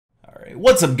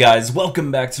What's up guys,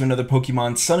 welcome back to another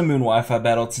Pokemon Sun and Moon Wi-Fi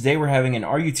battle. Today we're having an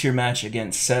RU tier match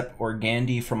against Scep or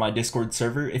Gandhi from my Discord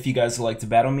server. If you guys would like to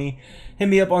battle me, hit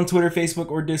me up on Twitter, Facebook,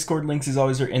 or Discord. Links as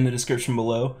always are in the description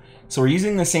below. So we're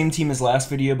using the same team as last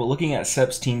video, but looking at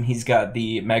Cep's team, he's got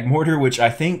the Magmortar, which I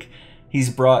think he's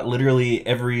brought literally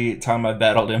every time I've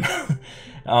battled him.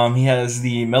 He has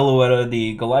the Meloetta,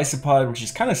 the Golisopod, which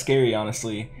is kind of scary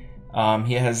honestly.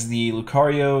 He has the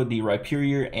Lucario, the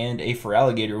Rhyperior, and a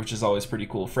Feraligatr, which is always pretty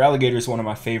cool. Feraligatr is one of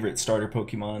my favorite starter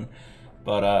Pokemon.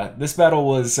 But this battle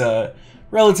was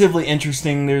relatively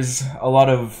interesting. There's a lot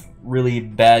of really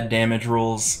bad damage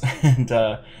rolls, and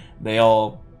they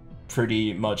all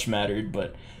pretty much mattered.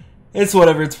 But it's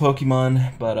whatever, it's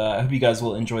Pokemon. But I hope you guys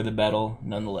will enjoy the battle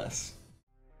nonetheless.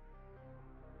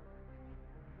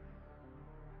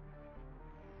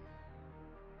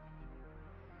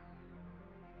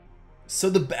 So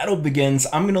the battle begins.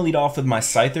 I'm going to lead off with my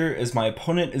Scyther, as my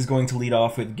opponent is going to lead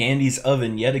off with Gandhi's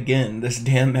Oven yet again, this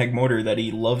damn Magmortar that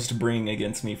he loves to bring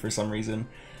against me for some reason.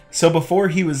 So before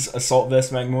he was Assault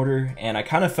Vest Magmortar, and I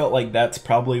kind of felt like that's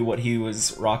probably what he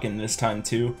was rocking this time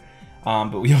too.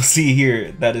 But you'll see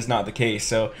here that is not the case.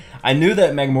 So I knew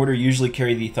that Magmortar usually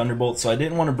carried the Thunderbolt, so I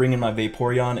didn't want to bring in my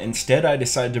Vaporeon. Instead, I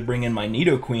decided to bring in my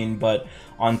Nidoqueen, but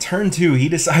on turn 2, he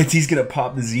decides he's going to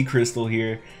pop the Z-Crystal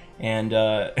here and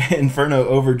Inferno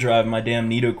Overdrive my damn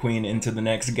Nidoqueen into the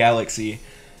next galaxy.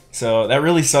 So that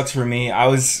really sucks for me. I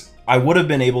would have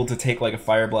been able to take like a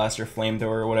Fire Blast or Flamethrower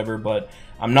or whatever, but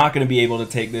I'm not going to be able to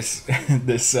take this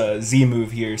Z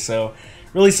move here. So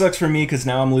really sucks for me because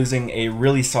now I'm losing a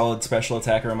really solid special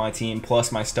attacker on my team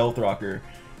plus my Stealth Rocker.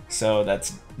 So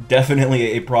that's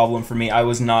definitely a problem for me. I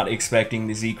was not expecting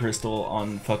the Z-Crystal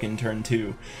on fucking turn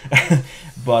 2.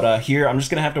 But here, I'm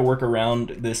just going to have to work around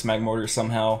this Magmortar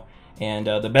somehow. And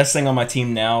the best thing on my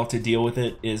team now to deal with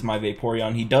it is my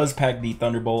Vaporeon. He does pack the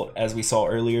Thunderbolt, as we saw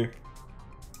earlier.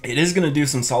 It is going to do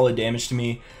some solid damage to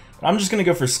me. But I'm just going to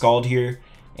go for Scald here.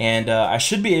 And I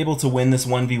should be able to win this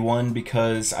 1v1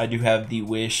 because I do have the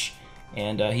Wish.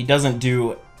 And he doesn't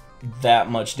do that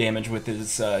much damage with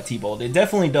his T-Bolt. It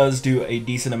definitely does do a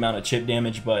decent amount of chip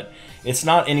damage, but it's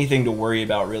not anything to worry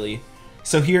about really.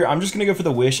 So here, I'm just going to go for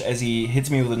the Wish as he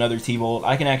hits me with another T-Bolt.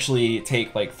 I can actually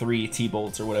take like 3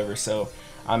 T-Bolts or whatever, so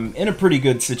I'm in a pretty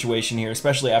good situation here,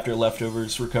 especially after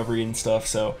Leftovers recovery and stuff.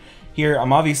 So here,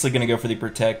 I'm obviously going to go for the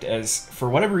Protect, as for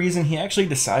whatever reason, he actually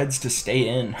decides to stay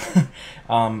in.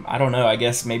 I don't know, I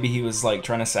guess maybe he was like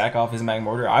trying to sack off his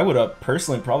Magmortar. I would have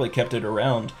personally probably kept it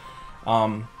around.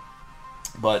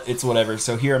 But it's whatever.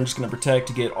 So here I'm just going to Protect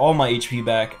to get all my HP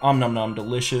back. Nom nom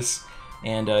delicious.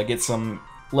 And get some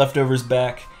leftovers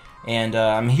back. And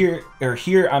I'm here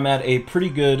I'm at a pretty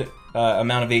good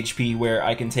amount of HP where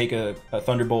I can take a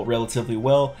Thunderbolt relatively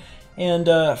well. And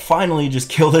finally just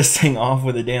kill this thing off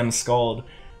with a damn Scald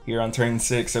here on turn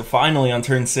 6. So finally on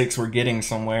turn 6 we're getting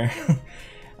somewhere.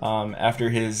 After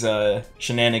his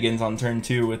shenanigans on turn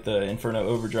 2 with the Inferno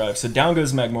Overdrive. So down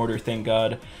goes Magmortar, thank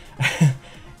God.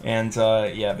 And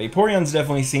yeah, Vaporeon's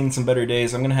definitely seen some better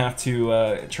days. I'm going to have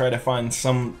to try to find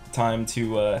some time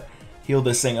to heal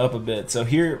this thing up a bit. So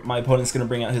here, my opponent's going to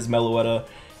bring out his Meloetta.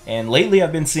 And lately,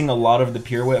 I've been seeing a lot of the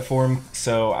Pirouette form,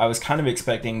 so I was kind of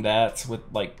expecting that with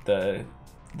like the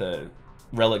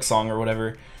Relic Song or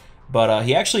whatever. But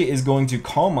he actually is going to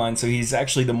Calm Mind, so he's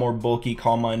actually the more bulky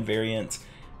Calm Mind variant,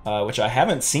 which I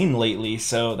haven't seen lately,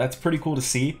 so that's pretty cool to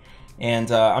see.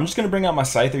 And I'm just going to bring out my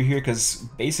Scyther here because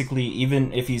basically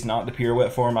even if he's not the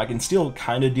Pirouette form, I can still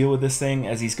kind of deal with this thing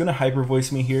as he's going to Hyper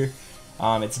Voice me here.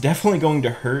 It's definitely going to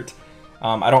hurt.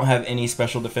 I don't have any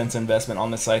special defense investment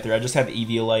on the Scyther. I just have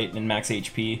Eviolite and max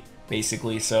HP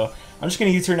basically. So I'm just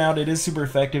going to U-turn out. It is super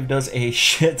effective, does a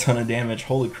shit ton of damage.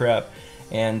 Holy crap.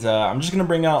 And I'm just going to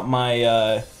bring out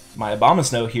my, my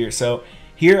Abomasnow here. So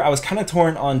here I was kind of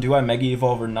torn on do I Mega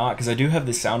Evolve or not because I do have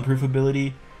the Soundproof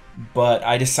ability. But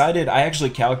I decided, I actually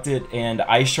calced it, and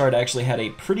Ice Shard actually had a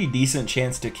pretty decent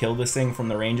chance to kill this thing from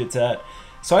the range it's at.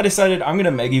 So I decided I'm going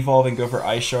to Mega Evolve and go for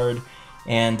Ice Shard.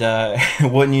 And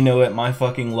wouldn't you know it, my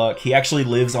fucking luck, he actually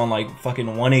lives on like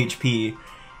fucking 1 HP.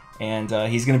 And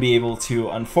he's going to be able to,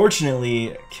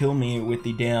 unfortunately, kill me with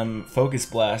the damn Focus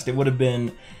Blast. It would have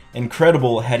been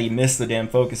incredible had he missed the damn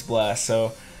Focus Blast.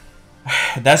 So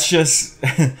that's just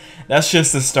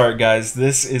the start, guys.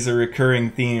 This is a recurring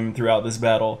theme throughout this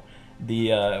battle.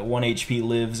 The 1 HP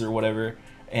lives or whatever,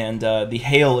 and the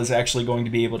Hail is actually going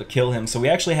to be able to kill him. So we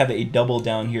actually have a double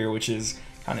down here, which is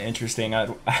kind of interesting.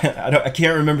 I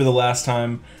can't remember the last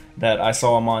time that I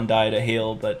saw a Mon die to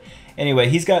Hail, but anyway,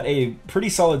 he's got a pretty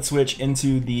solid switch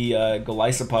into the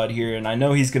Golisopod here, and I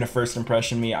know he's going to first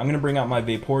impression me. I'm going to bring out my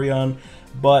Vaporeon,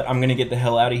 but I'm going to get the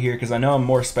hell out of here because I know I'm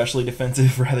more specially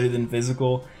defensive rather than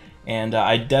physical, and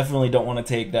I definitely don't want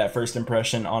to take that first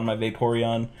impression on my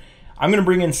Vaporeon. I'm going to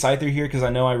bring in Scyther here because I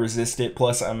know I resist it,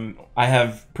 plus I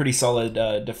have pretty solid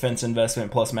defense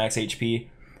investment plus max HP,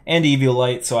 and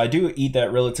Eviolite, so I do eat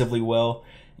that relatively well.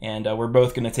 And we're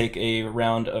both going to take a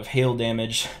round of Hail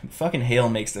damage. Fucking Hail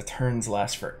makes the turns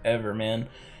last forever, man.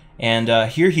 And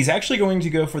here he's actually going to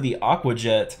go for the Aqua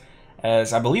Jet,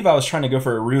 as I believe I was trying to go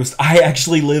for a Roost. I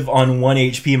actually live on 1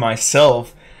 HP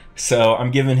myself, so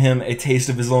I'm giving him a taste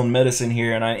of his own medicine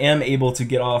here, and I am able to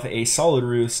get off a solid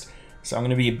Roost. So I'm going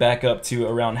to be back up to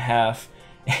around half,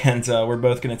 and we're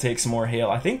both going to take some more Hail.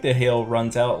 I think the Hail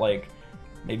runs out like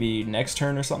maybe next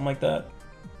turn or something like that.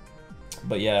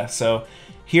 But yeah, so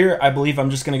here I believe I'm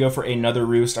just going to go for another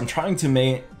Roost. I'm trying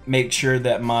to make sure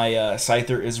that my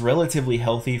Scyther is relatively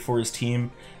healthy for his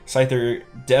team. Scyther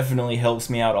definitely helps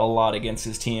me out a lot against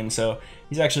his team, so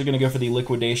he's actually going to go for the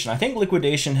Liquidation. I think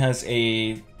Liquidation has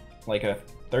a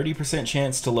 30%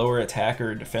 chance to lower attack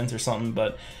or defense or something,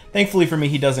 but thankfully for me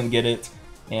he doesn't get it,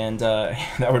 and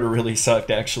that would have really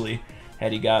sucked actually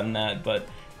had he gotten that. But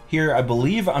here I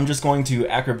believe I'm just going to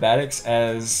Acrobatics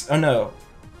as... oh no,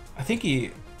 I think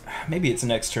maybe it's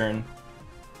next turn.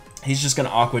 He's just gonna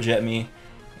Aqua Jet me,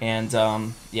 and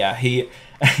yeah,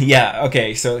 yeah,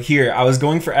 okay, so here I was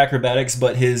going for Acrobatics,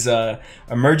 but his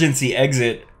emergency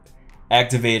exit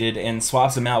activated and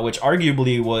swaps him out, which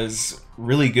arguably was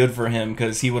really good for him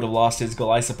because he would have lost his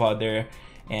Golisopod there,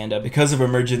 and because of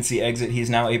emergency exit he's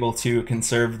now able to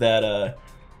conserve that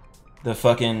the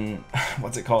fucking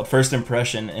what's it called, first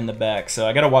impression in the back, so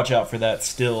I gotta watch out for that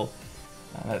still.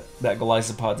 That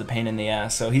Golisopod's a pain in the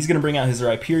ass. So he's going to bring out his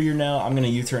Rhyperior now. I'm going to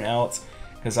U-turn out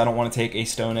because I don't want to take a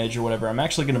Stone Edge or whatever. I'm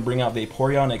actually going to bring out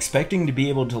Vaporeon, expecting to be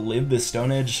able to live this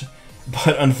Stone Edge,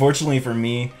 but unfortunately for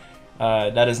me,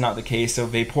 that is not the case. So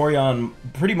Vaporeon,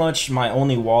 pretty much my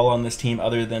only wall on this team,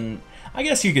 other than, I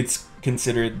guess you could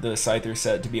consider the Scyther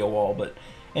set to be a wall, but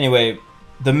anyway,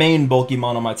 the main bulky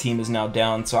mon on my team is now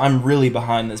down, so I'm really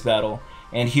behind this battle.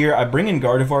 And here I bring in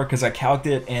Gardevoir because I calced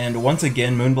it, and once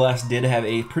again Moonblast did have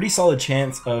a pretty solid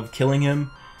chance of killing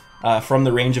him from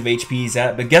the range of HP he's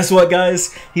at. But guess what,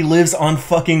 guys? He lives on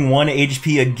fucking 1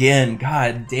 HP again.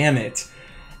 God damn it.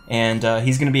 And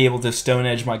he's going to be able to Stone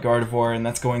Edge my Gardevoir, and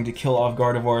that's going to kill off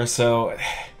Gardevoir. So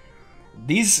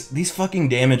these fucking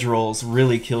damage rolls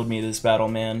really killed me this battle,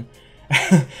 man.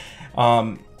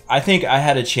 I think I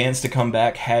had a chance to come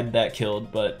back had that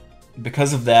killed, but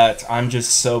because of that, I'm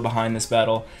just so behind this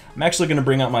battle. I'm actually going to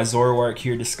bring out my Zoroark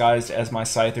here disguised as my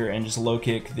Scyther and just low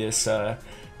kick this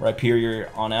Rhyperior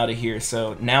on out of here.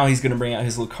 So now he's going to bring out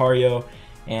his Lucario,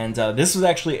 and this was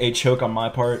actually a choke on my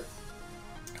part.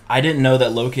 I didn't know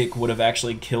that low kick would have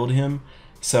actually killed him,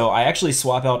 so I actually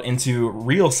swap out into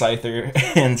real Scyther,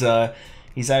 and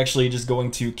he's actually just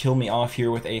going to kill me off here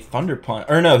with a Thunder Punch.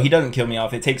 Or no, he doesn't kill me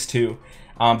off, it takes 2.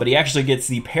 But he actually gets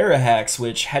the Parahax,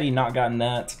 which had he not gotten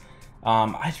that,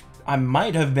 I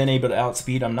might have been able to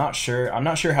outspeed. I'm not sure. I'm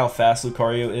not sure how fast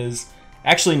Lucario is.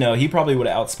 Actually, no, he probably would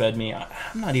have outsped me.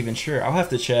 I'm not even sure. I'll have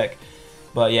to check.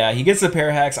 But yeah, he gets the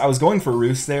Parahax. I was going for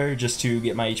Roost there just to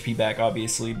get my HP back,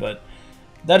 obviously, but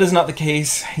that is not the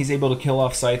case. He's able to kill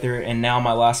off Scyther, and now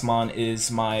my last mon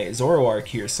is my Zoroark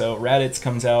here. So Raditz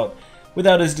comes out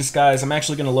without his disguise. I'm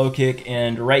actually going to low kick,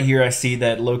 and right here I see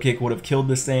that low kick would have killed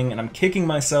this thing, and I'm kicking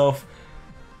myself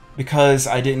because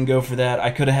I didn't go for that.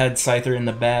 I could have had Scyther in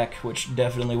the back, which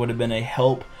definitely would have been a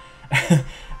help.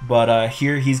 But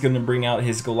here he's going to bring out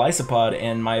his Golisopod,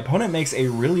 and my opponent makes a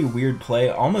really weird play,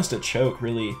 almost a choke,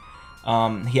 really.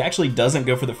 He actually doesn't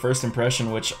go for the first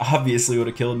impression, which obviously would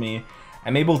have killed me.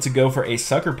 I'm able to go for a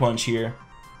Sucker Punch here,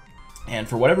 and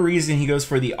for whatever reason he goes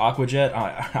for the Aqua Jet.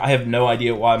 I have no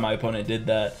idea why my opponent did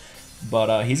that,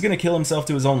 but he's going to kill himself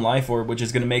to his own Life Orb, which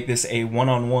is going to make this a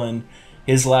one-on-one.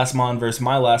 His last mon versus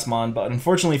my last mon, but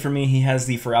unfortunately for me, he has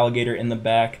the Feraligatr in the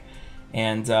back,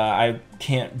 and I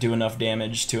can't do enough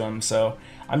damage to him, so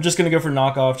I'm just going to go for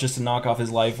knockoff just to knock off his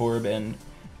Life Orb, and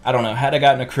I don't know, had I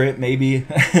gotten a crit, maybe,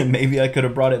 maybe I could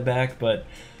have brought it back, but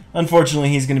unfortunately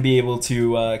he's going to be able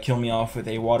to kill me off with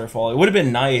a Waterfall. It would have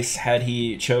been nice had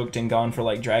he choked and gone for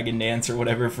like Dragon Dance or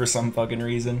whatever for some fucking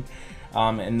reason,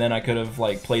 and then I could have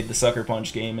like played the Sucker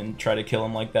Punch game and try to kill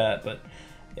him like that, but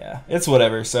yeah, it's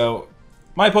whatever. So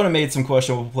my opponent made some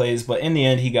questionable plays, but in the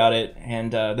end he got it,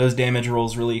 and those damage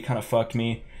rolls really kind of fucked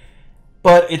me.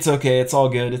 But it's okay, it's all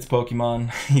good, it's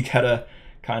Pokemon. You gotta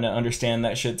kind of understand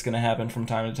that shit's gonna happen from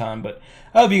time to time. But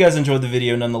I hope you guys enjoyed the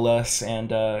video nonetheless, and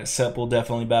Scep will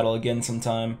definitely battle again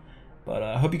sometime. But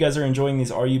I hope you guys are enjoying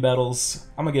these RU battles.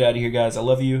 I'm gonna get out of here, guys. I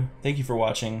love you. Thank you for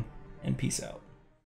watching, and peace out.